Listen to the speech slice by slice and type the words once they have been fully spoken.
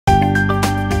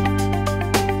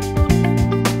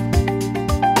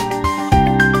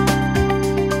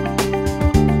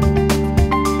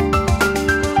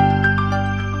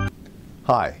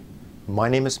Hi, my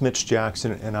name is Mitch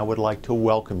Jackson and I would like to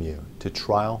welcome you to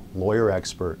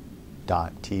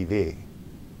trialadvocacy.tv.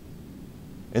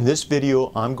 In this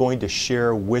video, I'm going to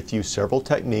share with you several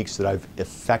techniques that I've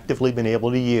effectively been able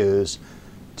to use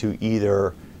to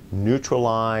either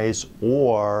neutralize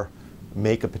or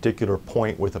make a particular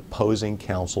point with opposing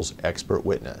counsel's expert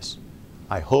witness.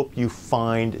 I hope you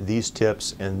find these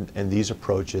tips and these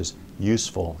approaches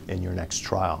useful in your next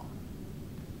trial.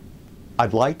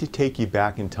 I'd like to take you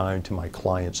back in time to my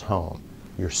client's home.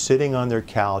 You're sitting on their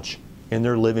couch in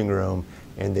their living room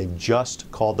and they've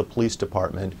just called the police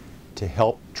department to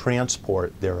help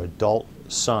transport their adult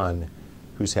son,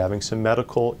 who's having some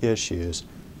medical issues,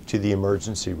 to the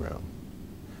emergency room.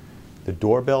 The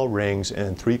doorbell rings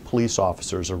and 3 police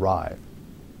officers arrive.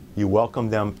 You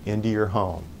welcome them into your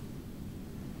home.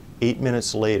 8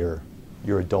 minutes later,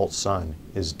 your adult son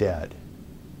is dead.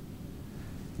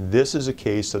 This is a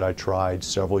case that I tried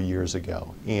several years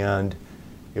ago, and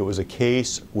it was a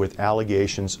case with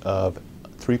allegations of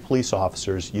 3 police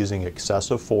officers using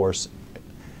excessive force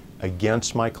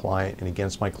against my client and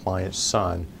against my client's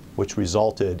son, which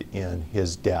resulted in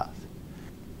his death.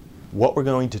 What we're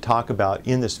going to talk about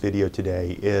in this video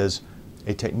today is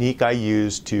a technique I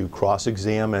use to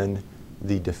cross-examine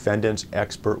the defendant's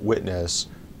expert witness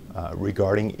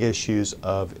regarding issues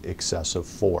of excessive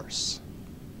force.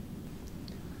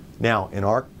 Now, in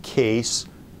our case,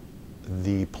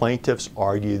 the plaintiffs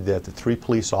argued that the 3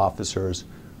 police officers,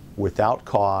 without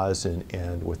cause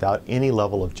and without any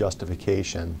level of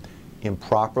justification,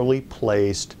 improperly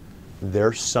placed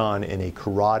their son in a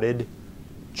carotid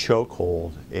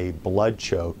chokehold, a blood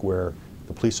choke, where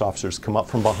the police officers come up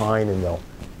from behind and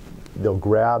they'll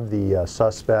grab the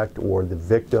suspect or the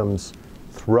victim's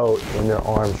throat in their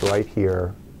arms right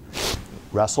here,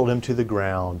 wrestled him to the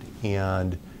ground,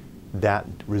 and that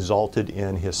resulted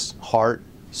in his heart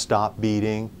stop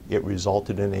beating. It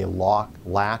resulted in a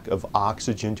lack of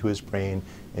oxygen to his brain,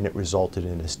 and it resulted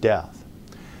in his death.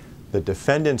 The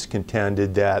defendants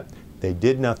contended that they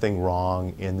did nothing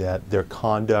wrong and that their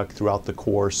conduct throughout the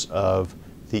course of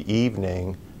the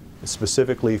evening,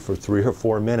 specifically for 3 or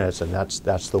 4 minutes, and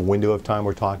that's the window of time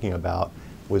we're talking about,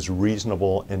 was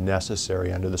reasonable and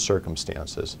necessary under the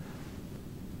circumstances.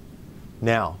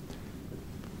 Now,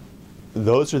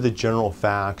 those are the general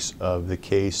facts of the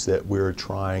case that we're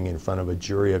trying in front of a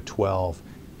jury of 12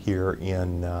 here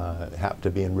in, happen to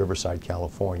be in Riverside,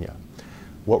 California.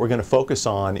 What we're going to focus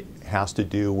on has to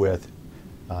do with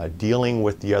dealing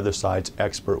with the other side's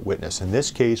expert witness. In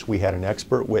this case, we had an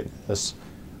expert witness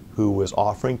who was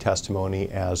offering testimony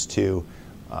as to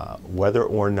whether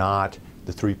or not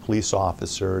the 3 police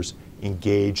officers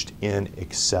engaged in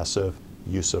excessive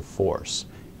use of force.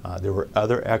 There were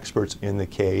other experts in the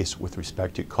case with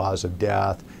respect to cause of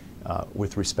death,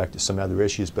 with respect to some other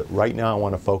issues, but right now I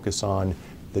want to focus on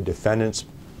the defendant's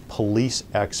police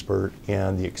expert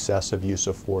and the excessive use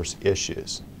of force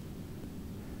issues.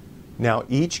 Now,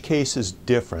 each case is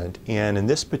different, and in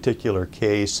this particular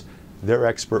case, their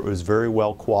expert was very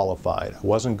well qualified. I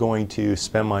wasn't going to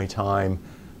spend my time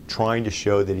trying to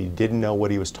show that he didn't know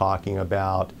what he was talking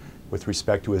about with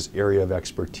respect to his area of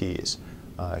expertise.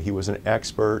 He was an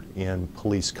expert in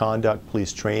police conduct,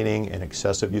 police training, and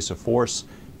excessive use of force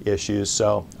issues,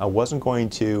 so I wasn't going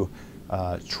to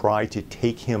try to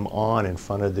take him on in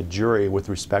front of the jury with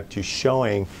respect to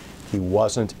showing he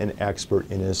wasn't an expert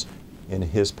in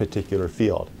his particular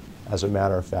field. As a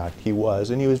matter of fact, he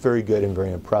was, and he was very good and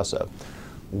very impressive.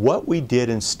 What we did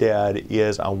instead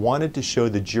is I wanted to show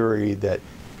the jury that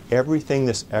everything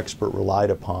this expert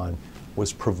relied upon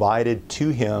was provided to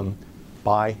him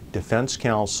by defense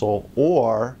counsel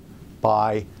or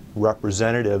by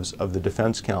representatives of the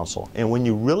defense counsel. And when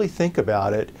you really think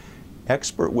about it,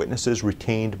 expert witnesses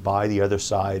retained by the other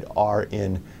side are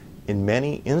in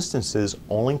many instances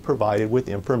only provided with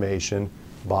information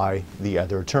by the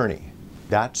other attorney.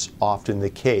 That's often the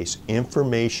case.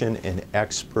 Information an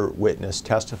expert witness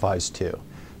testifies to,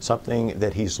 something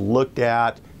that he's looked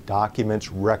at,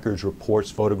 documents, records, reports,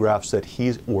 photographs that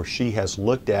he or she has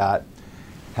looked at,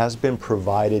 has been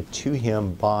provided to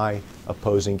him by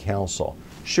opposing counsel.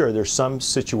 Sure, there's some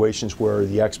situations where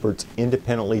the experts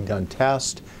independently done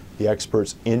tests, the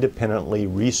experts independently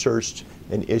researched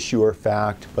an issue or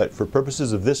fact, but for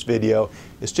purposes of this video,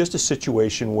 it's just a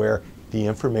situation where the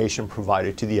information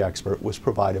provided to the expert was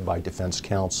provided by defense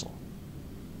counsel.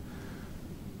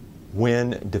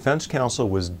 When defense counsel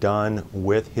was done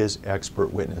with his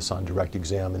expert witness on direct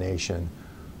examination,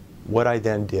 what I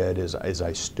then did is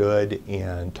I stood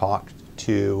and talked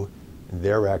to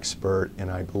their expert,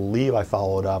 and I believe I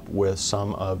followed up with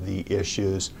some of the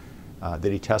issues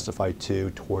that he testified to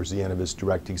towards the end of his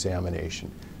direct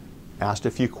examination. Asked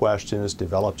a few questions,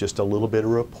 developed just a little bit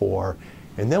of rapport,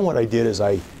 and then what I did is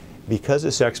because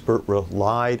this expert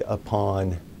relied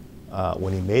upon,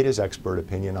 when he made his expert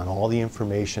opinion, on all the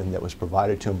information that was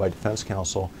provided to him by defense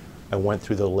counsel, I went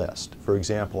through the list. For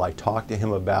example, I talked to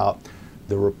him about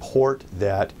the report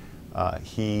that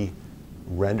he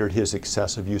rendered his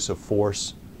excessive use of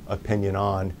force opinion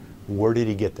on. Where did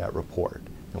he get that report?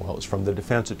 Well, it was from the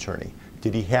defense attorney.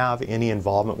 Did he have any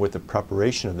involvement with the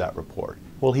preparation of that report?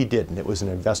 Well, he didn't. It was an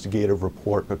investigative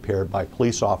report prepared by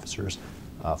police officers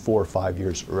 4 or 5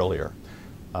 years earlier.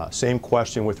 Same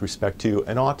question with respect to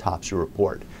an autopsy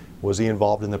report. Was he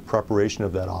involved in the preparation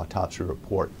of that autopsy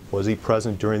report? Was he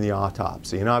present during the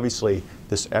autopsy? And obviously,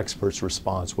 this expert's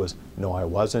response was, no, I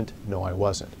wasn't, no, I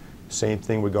wasn't. Same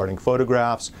thing regarding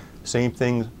photographs, same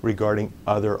thing regarding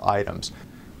other items.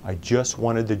 I just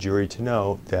wanted the jury to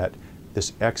know that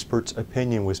this expert's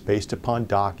opinion was based upon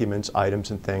documents,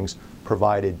 items, and things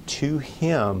provided to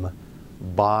him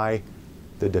by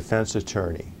the defense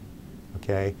attorney.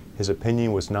 Okay? His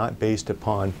opinion was not based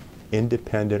upon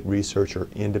independent research or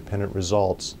independent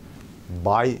results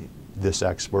by this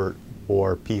expert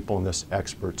or people in this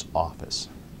expert's office.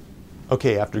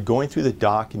 Okay, after going through the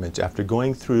documents, after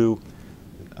going through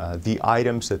the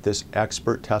items that this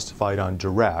expert testified on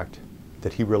direct,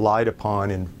 that he relied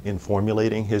upon in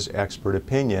formulating his expert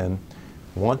opinion,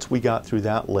 once we got through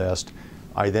that list,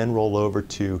 I then roll over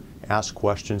to ask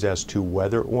questions as to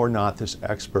whether or not this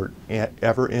expert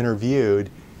ever interviewed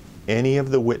any of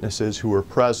the witnesses who were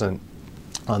present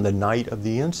on the night of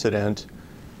the incident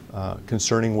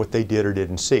concerning what they did or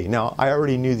didn't see. Now, I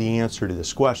already knew the answer to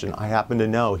this question. I happen to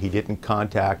know he didn't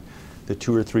contact the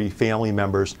 2 or 3 family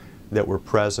members that were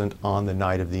present on the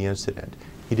night of the incident.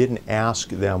 He didn't ask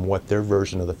them what their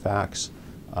version of the facts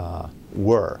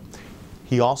were.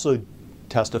 He also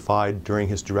testified during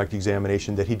his direct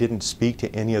examination that he didn't speak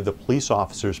to any of the police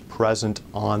officers present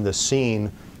on the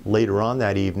scene later on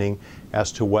that evening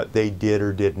as to what they did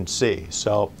or didn't see.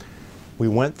 So we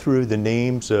went through the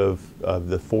names of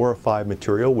the 4 or 5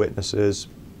 material witnesses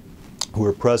who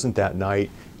were present that night,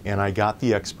 and I got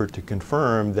the expert to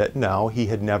confirm that no, he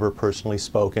had never personally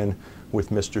spoken with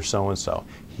Mr. So-and-so.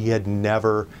 He had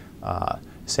never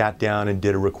sat down and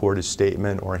did a recorded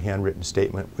statement or a handwritten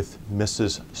statement with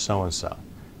Mrs. So-and-so.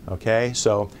 Okay,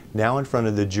 so now in front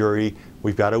of the jury,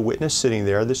 we've got a witness sitting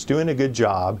there that's doing a good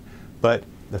job, but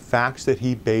the facts that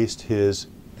he based his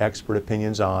expert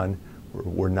opinions on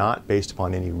were not based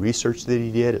upon any research that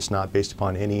he did. It's not based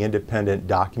upon any independent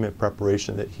document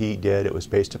preparation that he did. It was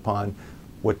based upon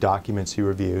what documents he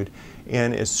reviewed.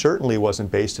 And it certainly wasn't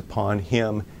based upon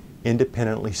him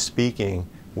independently speaking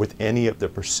with any of the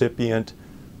recipient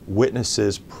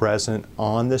witnesses present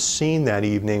on the scene that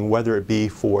evening, whether it be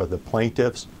for the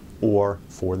plaintiffs or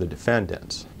for the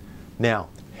defendants. Now,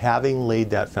 having laid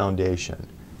that foundation,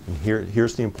 and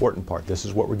here's the important part, this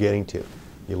is what we're getting to.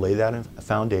 You lay that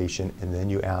foundation and then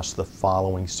you ask the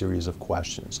following series of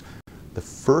questions. The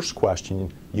first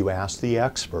question you ask the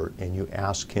expert, and you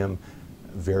ask him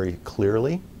very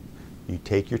clearly. You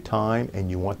take your time and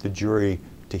you want the jury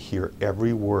to hear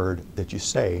every word that you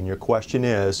say. And your question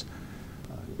is,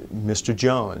 Mr.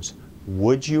 Jones,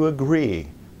 would you agree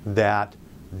that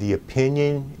the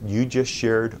opinion you just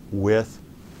shared with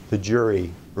the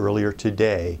jury earlier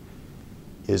today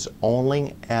is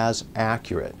only as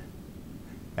accurate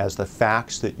as the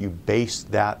facts that you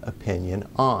based that opinion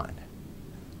on?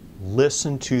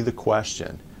 Listen to the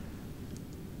question.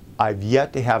 I've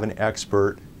yet to have an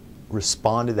expert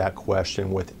respond to that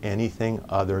question with anything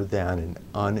other than an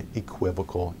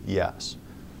unequivocal yes.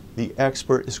 The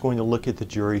expert is going to look at the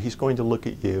jury, he's going to look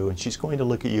at you, and she's going to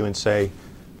look at you and say,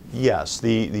 yes,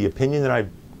 the opinion that I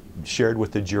shared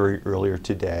with the jury earlier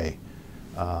today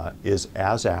is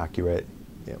as accurate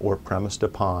or premised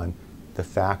upon the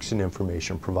facts and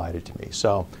information provided to me.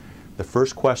 So the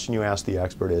first question you ask the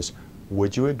expert is,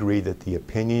 would you agree that the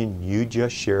opinion you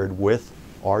just shared with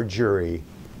our jury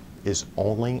is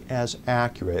only as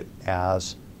accurate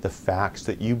as the facts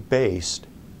that you based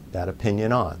that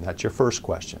opinion on? That's your first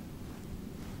question.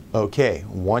 Okay,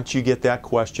 once you get that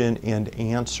question and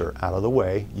answer out of the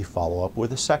way, you follow up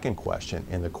with a second question.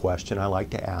 And the question I like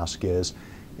to ask is,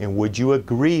 and would you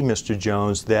agree, Mr.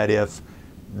 Jones, that if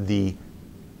the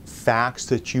facts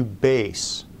that you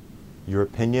base your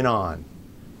opinion on,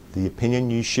 the opinion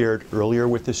you shared earlier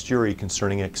with this jury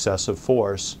concerning excessive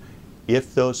force,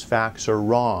 if those facts are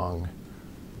wrong,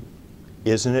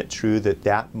 isn't it true that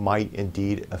that might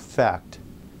indeed affect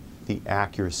the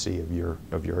accuracy of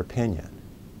your opinion?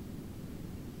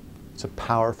 It's a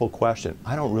powerful question.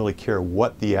 I don't really care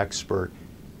what the expert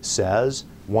says,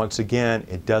 once again,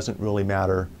 it doesn't really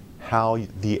matter how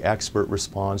the expert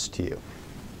responds to you.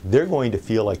 They're going to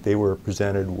feel like they were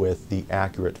presented with the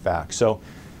accurate facts. So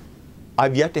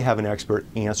I've yet to have an expert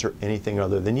answer anything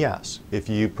other than yes. If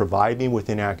you provide me with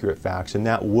inaccurate facts, and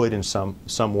that would in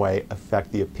some way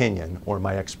affect the opinion or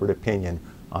my expert opinion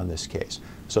on this case.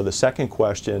 So the second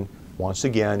question, once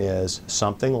again, is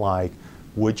something like,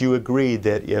 would you agree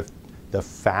that if the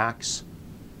facts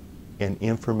and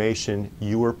information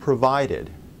you were provided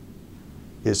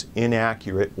is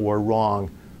inaccurate or wrong,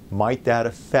 might that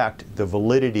affect the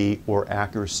validity or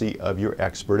accuracy of your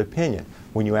expert opinion?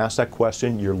 When you ask that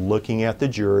question, you're looking at the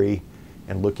jury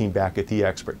and looking back at the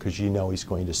expert because you know he's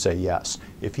going to say yes.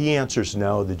 If he answers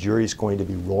no, the jury's going to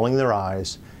be rolling their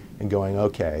eyes and going,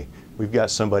 okay, we've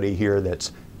got somebody here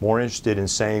that's more interested in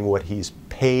saying what he's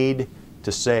paid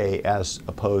to say as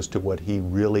opposed to what he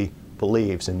really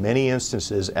believes. In many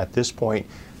instances, at this point,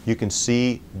 you can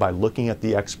see by looking at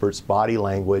the expert's body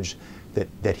language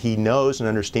that he knows and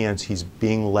understands he's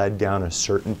being led down a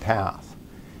certain path.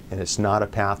 And it's not a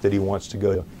path that he wants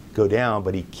to go down,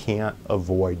 but he can't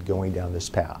avoid going down this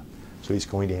path. So he's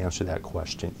going to answer that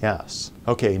question, yes.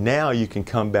 Okay, now you can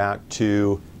come back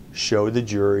to show the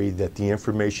jury that the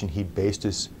information he based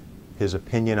his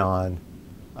opinion on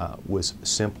was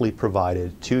simply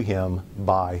provided to him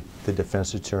by the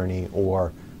defense attorney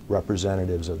or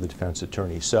representatives of the defense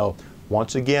attorney. So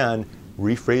once again,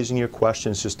 rephrasing your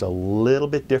questions just a little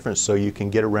bit different so you can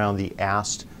get around the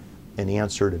asked and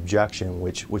answered objection,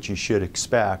 which you should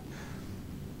expect.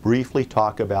 Briefly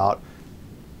talk about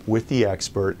with the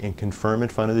expert and confirm in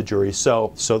front of the jury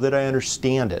so that I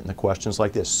understand it. And the question's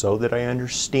like this: so that I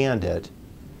understand it,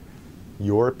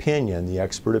 your opinion, the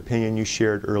expert opinion you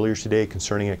shared earlier today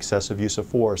concerning excessive use of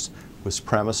force, was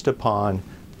premised upon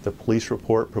the police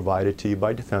report provided to you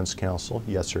by defense counsel,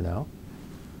 yes or no?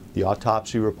 The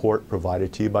autopsy report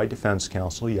provided to you by defense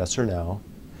counsel, yes or no?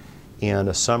 And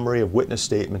a summary of witness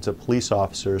statements of police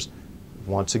officers,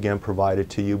 once again provided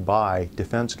to you by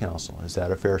defense counsel. Is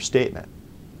that a fair statement?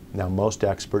 Now, most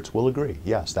experts will agree,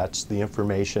 yes, that's the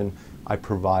information I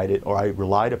provided or I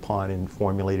relied upon in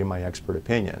formulating my expert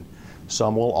opinion.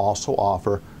 Some will also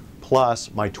offer,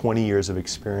 plus my 20 years of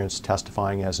experience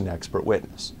testifying as an expert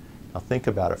witness. Now think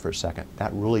about it for a second.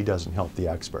 That really doesn't help the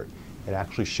expert. It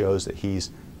actually shows that he's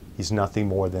nothing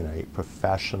more than a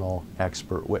professional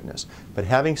expert witness. But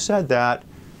having said that,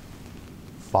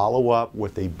 follow up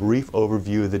with a brief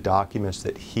overview of the documents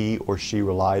that he or she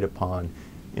relied upon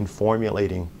in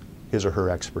formulating his or her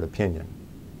expert opinion.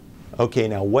 Okay,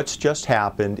 now what's just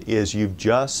happened is you've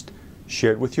just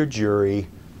shared with your jury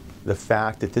the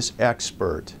fact that this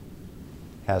expert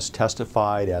has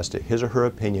testified as to his or her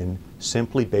opinion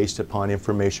simply based upon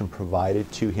information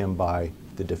provided to him by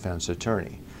the defense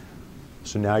attorney.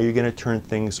 So now you're going to turn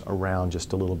things around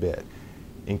just a little bit.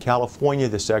 In California,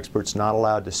 this expert's not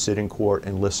allowed to sit in court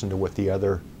and listen to what the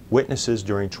other witnesses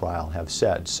during trial have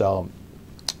said. So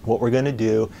what we're going to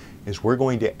do is we're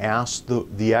going to ask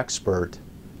the expert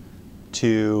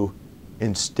to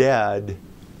instead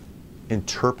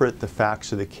interpret the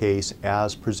facts of the case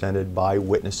as presented by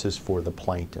witnesses for the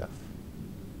plaintiff.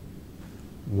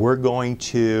 We're going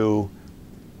to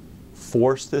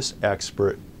force this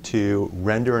expert to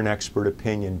render an expert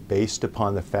opinion based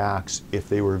upon the facts if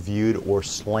they were viewed or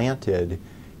slanted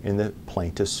in the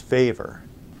plaintiff's favor.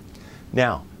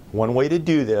 Now, one way to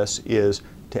do this is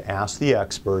to ask the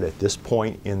expert at this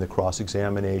point in the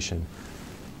cross-examination,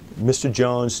 Mr.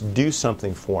 Jones, do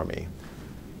something for me.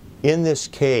 In this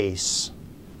case,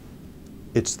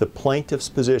 it's the plaintiff's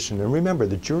position, and remember,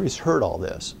 the jury's heard all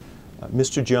this.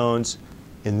 Mr. Jones,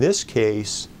 in this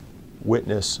case,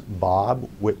 witness Bob,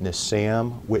 witness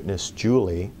Sam, witness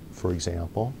Julie, for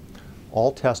example,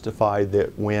 all testified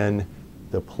that when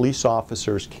the police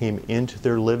officers came into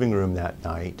their living room that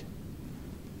night,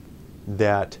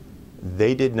 that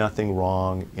they did nothing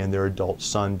wrong and their adult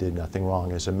son did nothing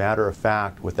wrong. As a matter of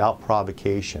fact, without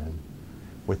provocation,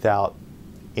 without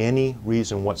any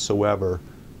reason whatsoever,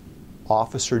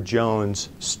 Officer Jones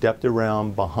stepped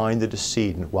around behind the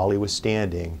decedent while he was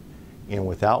standing and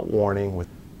without warning,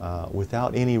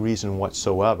 without any reason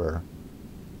whatsoever,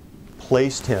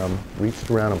 reached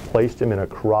around and placed him in a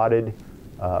carotid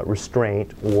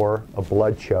restraint or a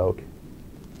blood choke,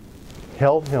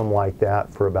 held him like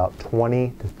that for about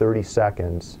 20 to 30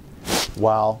 seconds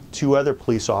while two other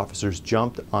police officers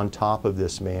jumped on top of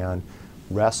this man,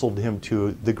 wrestled him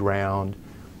to the ground.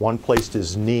 One placed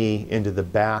his knee into the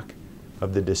back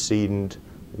of the decedent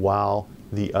while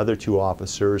the other two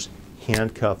officers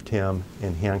handcuffed him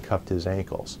and handcuffed his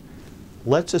ankles.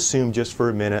 Let's assume just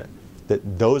for a minute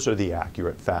that those are the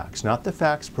accurate facts, not the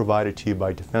facts provided to you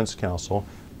by defense counsel,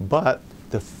 but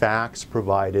the facts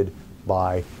provided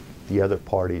by the other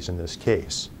parties in this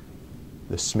case,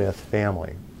 the Smith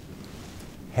family.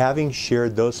 Having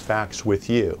shared those facts with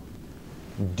you,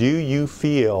 do you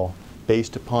feel,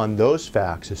 based upon those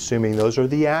facts, assuming those are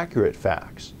the accurate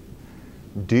facts,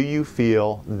 do you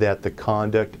feel that the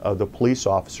conduct of the police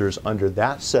officers under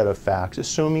that set of facts,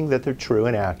 assuming that they're true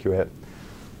and accurate,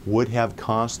 would have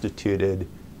constituted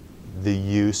the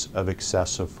use of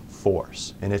excessive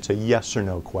force? And it's a yes or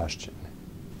no question.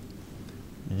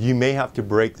 You may have to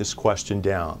break this question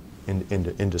down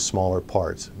into smaller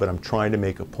parts, but I'm trying to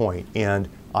make a point. And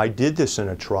I did this in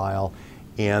a trial,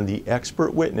 and the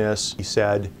expert witness, he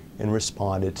said and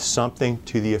responded something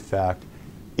to the effect,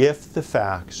 if the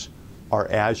facts are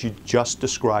as you just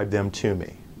described them to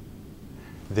me,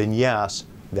 then yes,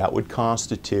 that would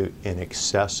constitute an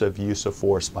excessive use of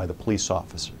force by the police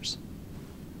officers.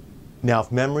 Now, if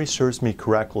memory serves me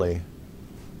correctly,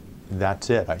 that's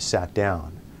it. I sat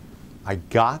down. I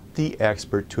got the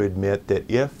expert to admit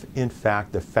that if, in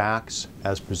fact, the facts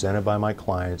as presented by my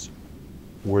clients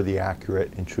were the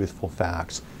accurate and truthful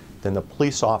facts, then the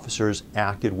police officers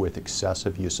acted with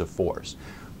excessive use of force.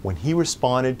 When he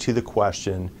responded to the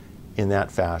question in that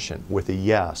fashion with a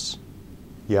yes,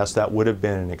 yes, that would have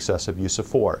been an excessive use of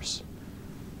force,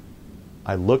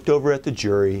 I looked over at the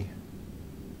jury,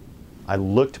 I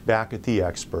looked back at the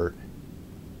expert,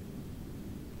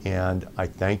 and I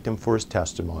thanked him for his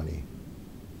testimony.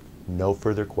 No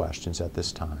further questions at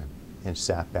this time, and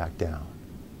sat back down.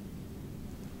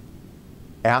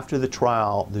 After the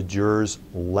trial, the jurors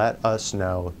let us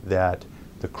know that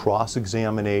the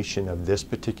cross-examination of this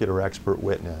particular expert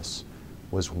witness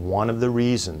was one of the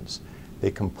reasons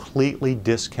they completely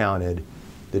discounted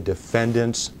the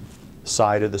defendant's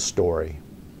side of the story,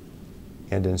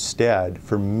 and instead,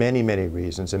 for many, many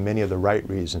reasons, and many of the right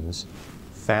reasons,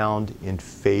 found in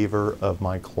favor of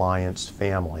my client's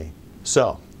family.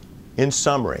 So, in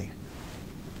summary,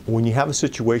 when you have a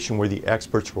situation where the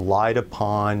experts relied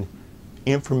upon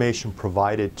information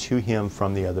provided to him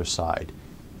from the other side,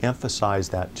 emphasize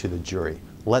that to the jury.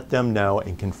 Let them know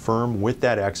and confirm with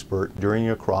that expert during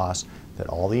your cross that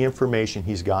all the information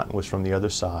he's gotten was from the other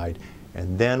side.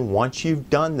 And then once you've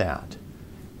done that,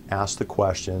 ask the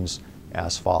questions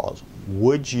as follows.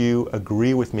 Would you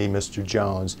agree with me, Mr.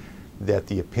 Jones, that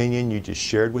the opinion you just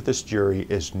shared with this jury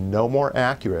is no more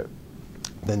accurate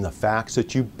than the facts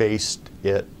that you based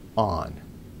it on?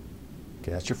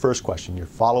 Okay, that's your first question. Your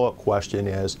follow-up question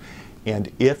is,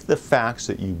 and if the facts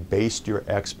that you based your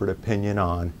expert opinion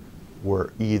on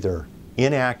were either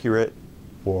inaccurate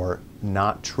or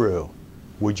not true,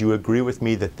 would you agree with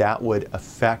me that that would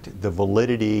affect the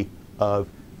validity of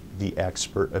the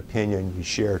expert opinion you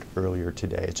shared earlier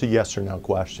today? It's a yes or no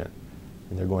question,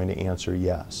 and they're going to answer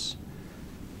yes.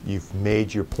 You've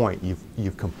made your point.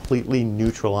 You've completely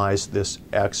neutralized this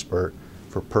expert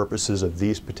for purposes of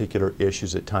these particular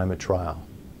issues at time of trial.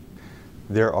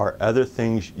 There are other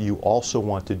things you also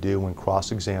want to do when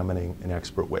cross-examining an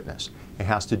expert witness. It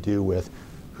has to do with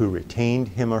who retained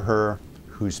him or her,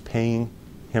 who's paying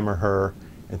him or her,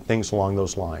 and things along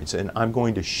those lines. And I'm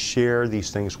going to share these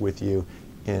things with you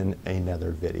in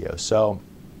another video. So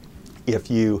if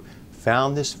you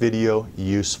found this video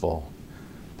useful,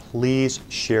 please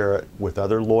share it with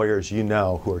other lawyers you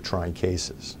know who are trying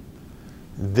cases.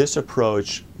 This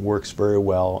approach works very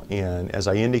well, and as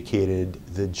I indicated,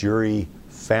 the jury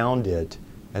found it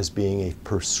as being a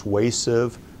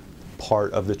persuasive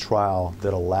part of the trial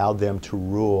that allowed them to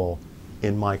rule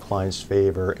in my client's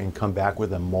favor and come back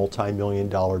with a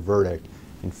multi-million-dollar verdict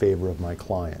in favor of my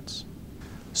clients.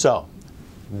 So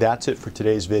that's it for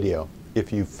today's video.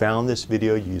 If you found this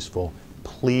video useful,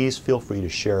 please feel free to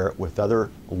share it with other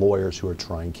lawyers who are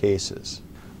trying cases.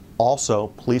 Also,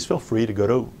 please feel free to go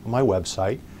to my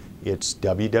website. It's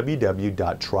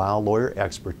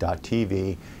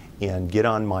www.triallawyerexpert.tv and get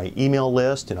on my email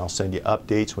list, and I'll send you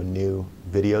updates when new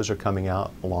videos are coming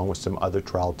out, along with some other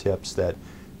trial tips that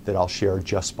I'll share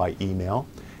just by email.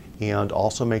 And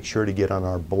also make sure to get on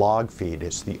our blog feed.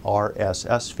 It's the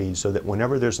RSS feed, so that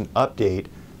whenever there's an update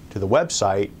to the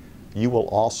website, you will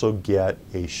also get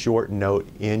a short note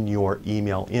in your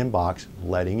email inbox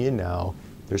letting you know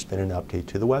there's been an update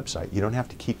to the website. You don't have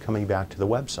to keep coming back to the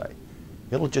website.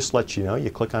 It'll just let you know. You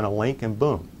click on a link and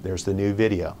boom, there's the new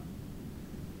video.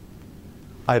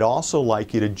 I'd also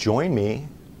like you to join me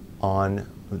on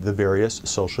the various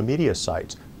social media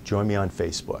sites. Join me on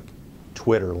Facebook,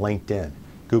 Twitter, LinkedIn,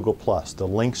 Google+. The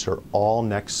links are all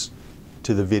next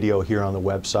to the video here on the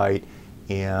website,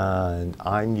 and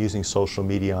I'm using social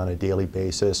media on a daily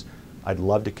basis. I'd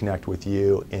love to connect with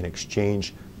you and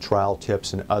exchange trial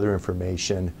tips and other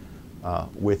information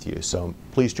with you. So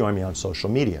please join me on social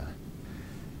media.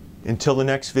 Until the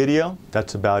next video,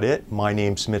 that's about it. My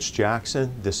name's Mitch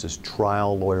Jackson. This is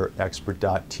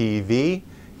triallawyerexpert.tv,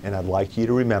 and I'd like you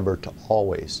to remember to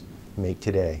always make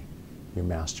today your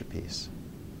masterpiece.